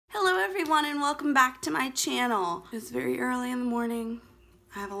everyone and welcome back to my channel. It's very early in the morning.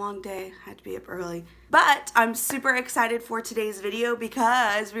 I have a long day. I had to be up early. But I'm super excited for today's video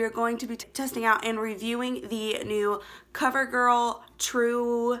because we are going to be testing out and reviewing the new COVERGIRL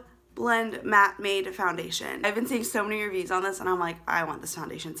TRU Blend Matte Made Foundation. I've been seeing so many reviews on this and I'm like, I want this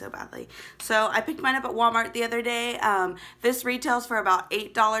foundation so badly. So I picked mine up at Walmart the other day. This retails for about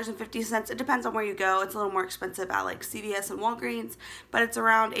 $8.50. It depends on where you go. It's a little more expensive at like CVS and Walgreens, but it's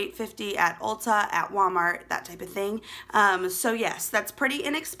around $8.50 at Ulta, at Walmart, that type of thing. So yes, that's pretty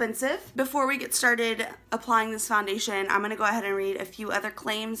inexpensive. Before we get started applying this foundation, I'm gonna go ahead and read a few other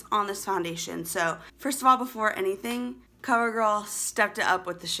claims on this foundation. So first of all, before anything, COVERGIRL stepped it up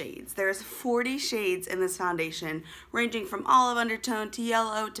with the shades. There's 40 shades in this foundation, ranging from olive undertone to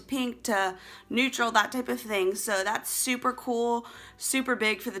yellow to pink to neutral, that type of thing. So that's super cool, super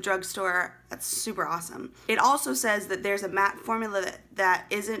big for the drugstore. That's super awesome. It also says that there's a matte formula that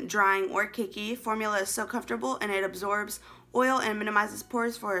isn't drying or cakey. Formula is so comfortable and it absorbs oil and minimizes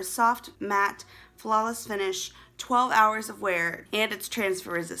pores for a soft, matte, flawless finish, 12 hours of wear, and it's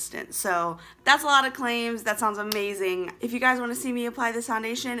transfer resistant. So that's a lot of claims. That sounds amazing. If you guys want to see me apply this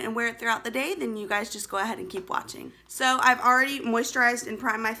foundation and wear it throughout the day, then you guys just go ahead and keep watching. So I've already moisturized and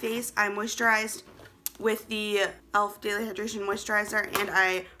primed my face. I moisturized with the e.l.f. Daily Hydration Moisturizer, and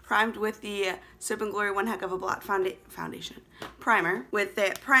I primed with the Soap & Glory One Heck of a Blot foundation primer. With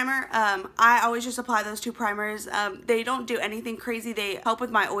the primer, I always just apply those two primers. They don't do anything crazy. They help with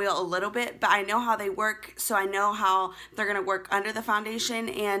my oil a little bit, but I know how they work, so I know how they're gonna work under the foundation,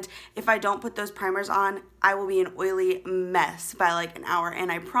 and if I don't put those primers on, I will be an oily mess by like an hour,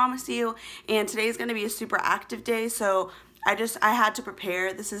 and I promise you. And today's gonna be a super active day, so I had to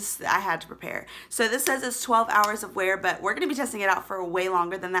prepare. I had to prepare. So this says it's 12 hours of wear, but we're going to be testing it out for way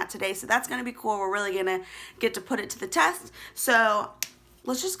longer than that today. So that's going to be cool. We're really going to get to put it to the test. So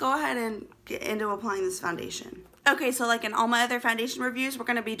let's just go ahead and get into applying this foundation. Okay, so like in all my other foundation reviews, we're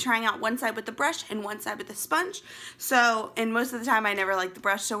going to be trying out one side with the brush and one side with the sponge. So, and most of the time I never like the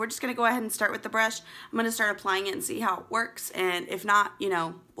brush, so we're just going to go ahead and start with the brush. I'm going to start applying it and see how it works, and if not, you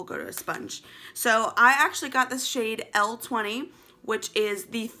know, we'll go to a sponge. So I actually got this shade L20, which is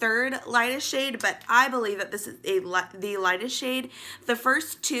the third lightest shade, but I believe that this is the lightest shade. The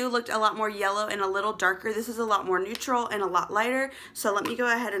first two looked a lot more yellow and a little darker. This is a lot more neutral and a lot lighter. So let me go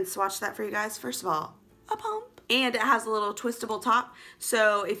ahead and swatch that for you guys. First of all, a pump. And it has a little twistable top,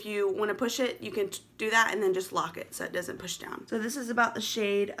 so if you want to push it, you can do that and then just lock it so it doesn't push down. So this is about the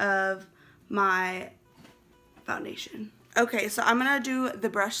shade of my foundation. Okay, so I'm going to do the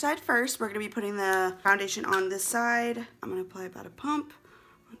brush side first. We're going to be putting the foundation on this side. I'm going to apply about a pump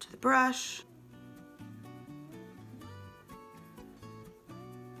onto the brush.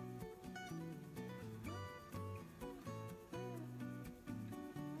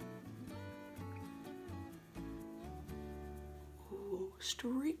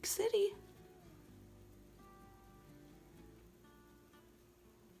 Streak City.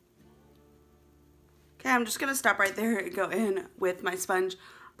 Okay, I'm just gonna stop right there and go in with my sponge.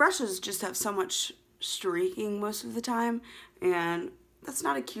 Brushes just have so much streaking most of the time, and that's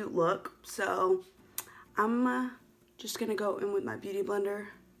not a cute look. So I'm just gonna go in with my beauty blender.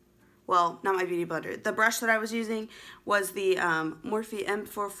 Well, not my beauty blender. The brush that I was using was the Morphe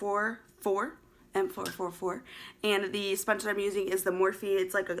M444, and the sponge that I'm using is the Morphe.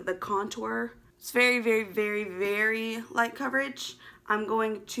 It's like the contour. It's very, very, very, very light coverage. I'm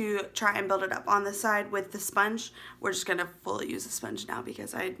going to try and build it up on the side with the sponge. We're just gonna fully use the sponge now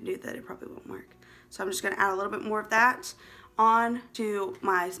because I knew that it probably won't work. So I'm just gonna add a little bit more of that on to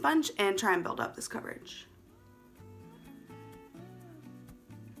my sponge and try and build up this coverage.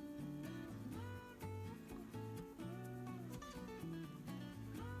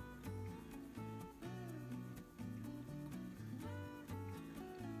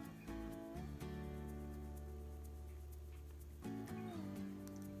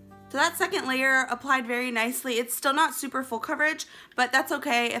 So that second layer applied very nicely. It's still not super full coverage, but that's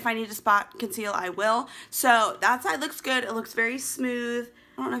okay. If I need to spot conceal, I will. So that side looks good. It looks very smooth.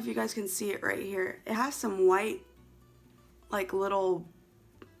 I don't know if you guys can see it right here. It has some white, like little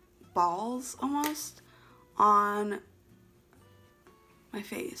balls almost on my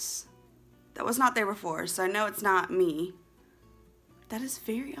face. That was not there before, so I know it's not me. That is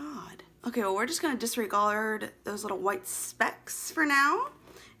very odd. Okay, well, we're just gonna disregard those little white specks for now.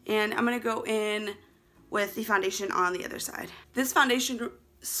 And I'm going to go in with the foundation on the other side. This foundation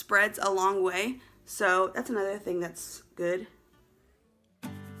spreads a long way, so that's another thing that's good.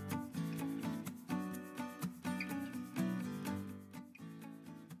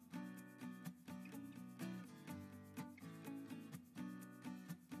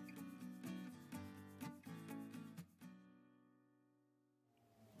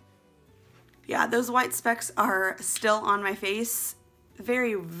 Yeah, those white specks are still on my face.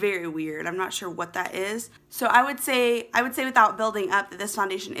 Very, very weird. I'm not sure what that is. So I would say without building up that this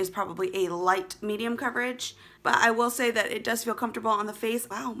foundation is probably a light medium coverage, but I will say that it does feel comfortable on the face.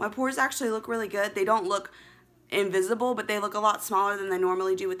 Wow, my pores actually look really good. They don't look invisible, but they look a lot smaller than they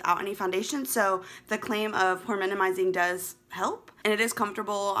normally do without any foundation. So the claim of pore minimizing does help, and it is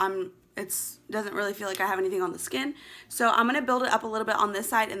comfortable. It doesn't really feel like I have anything on the skin. So I'm gonna build it up a little bit on this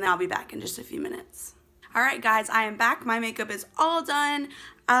side, and then I'll be back in just a few minutes. Alright guys, I am back. My makeup is all done.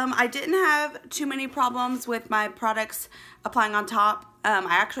 I didn't have too many problems with my products applying on top.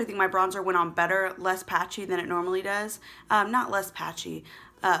 I actually think my bronzer went on better, less patchy than it normally does. Not less patchy.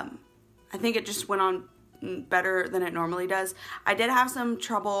 I think it just went on better than it normally does. I did have some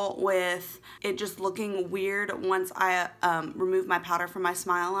trouble with it just looking weird once I removed my powder from my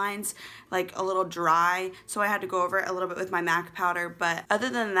smile lines, like a little dry. So I had to go over it a little bit with my MAC powder, but other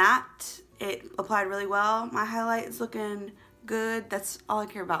than that, it applied really well. My highlight is looking good. That's all I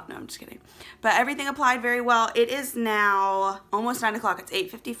care about. No, I'm just kidding. But everything applied very well. It is now almost 9 o'clock. It's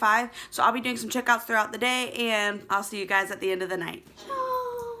 8:55. So I'll be doing some checkouts throughout the day, and I'll see you guys at the end of the night.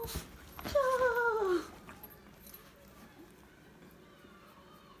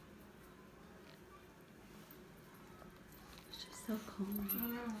 So cold.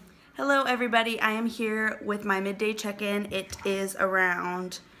 Hello everybody. I am here with my midday check-in. It is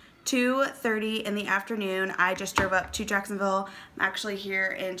around 2:30 in the afternoon. I just drove up to Jacksonville. I'm actually here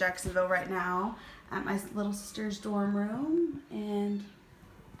in Jacksonville right now at my little sister's dorm room, and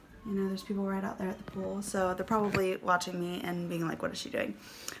you know, there's people right out there at the pool, so they're probably watching me and being like, what is she doing?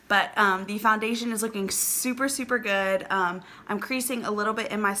 But the foundation is looking super, super good. I'm creasing a little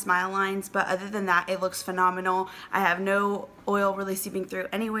bit in my smile lines, but other than that, it looks phenomenal. I have no oil really seeping through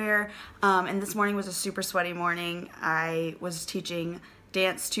anywhere, and this morning was a super sweaty morning. I was teaching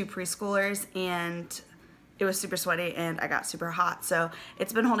dance to preschoolers, and it was super sweaty and I got super hot. So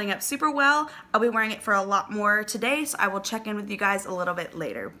it's been holding up super well. I'll be wearing it for a lot more today, so I will check in with you guys a little bit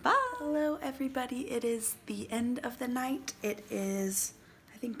later. Bye. Hello everybody. It is the end of the night. It is,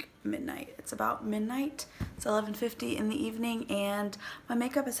 I think, midnight. It's about midnight. It's 11:50 in the evening, and my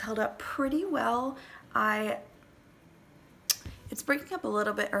makeup has held up pretty well. It's breaking up a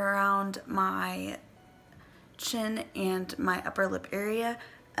little bit around my chin and my upper lip area,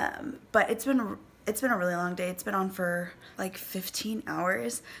 but it's been a really long day. It's been on for like 15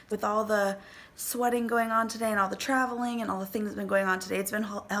 hours with all the sweating going on today and all the traveling and all the things that have been going on today. It's been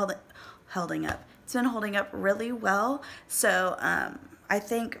holding up. It's been holding up really well. So I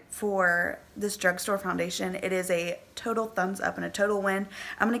think for this drugstore foundation, it is a total thumbs up and a total win.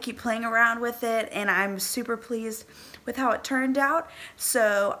 I'm going to keep playing around with it, and I'm super pleased with how it turned out.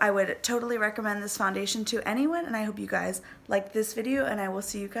 So I would totally recommend this foundation to anyone, and I hope you guys liked this video, and I will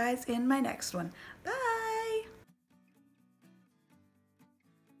see you guys in my next one. Bye!